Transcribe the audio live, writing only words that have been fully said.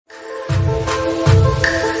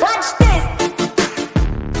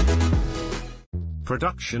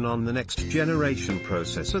production on the next generation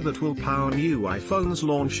processor that will power new iPhones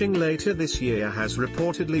launching later this year has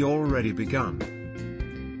reportedly already begun.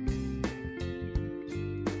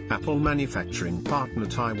 Apple manufacturing partner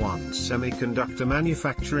Taiwan Semiconductor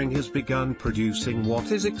Manufacturing has begun producing what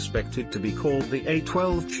is expected to be called the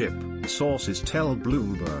A12 chip, sources tell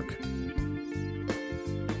Bloomberg.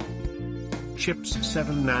 Chip's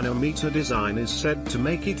 7nm design is said to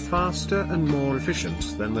make it faster and more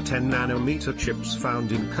efficient than the 10nm chips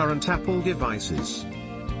found in current Apple devices.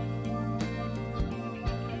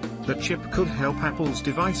 The chip could help Apple's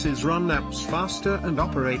devices run apps faster and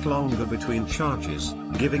operate longer between charges,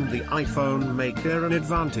 giving the iPhone maker an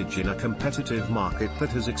advantage in a competitive market that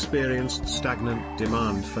has experienced stagnant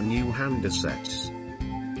demand for new handsets.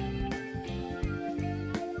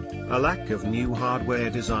 A lack of new hardware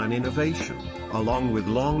design innovation, along with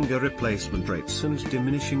longer replacement rates and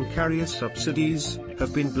diminishing carrier subsidies,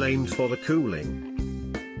 have been blamed for the cooling.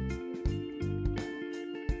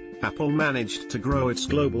 Apple managed to grow its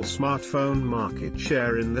global smartphone market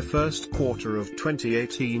share in the first quarter of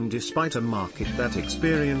 2018 despite a market that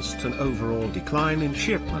experienced an overall decline in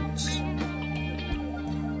shipments.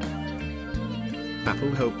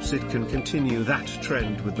 Apple hopes it can continue that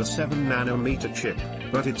trend with the 7nm chip,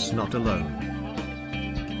 but it's not alone.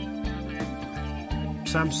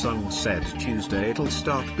 Samsung said Tuesday it'll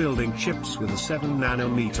start building chips with a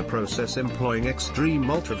 7nm process employing extreme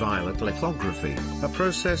ultraviolet lithography, a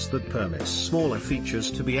process that permits smaller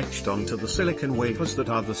features to be etched onto the silicon wafers that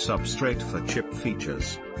are the substrate for chip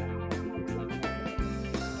features.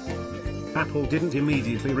 Apple didn't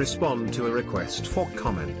immediately respond to a request for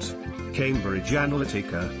comment. Cambridge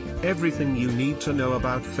Analytica, everything you need to know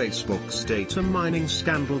about Facebook's data mining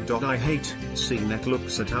scandal. I hate, CNET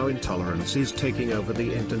looks at how intolerance is taking over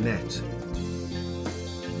the internet.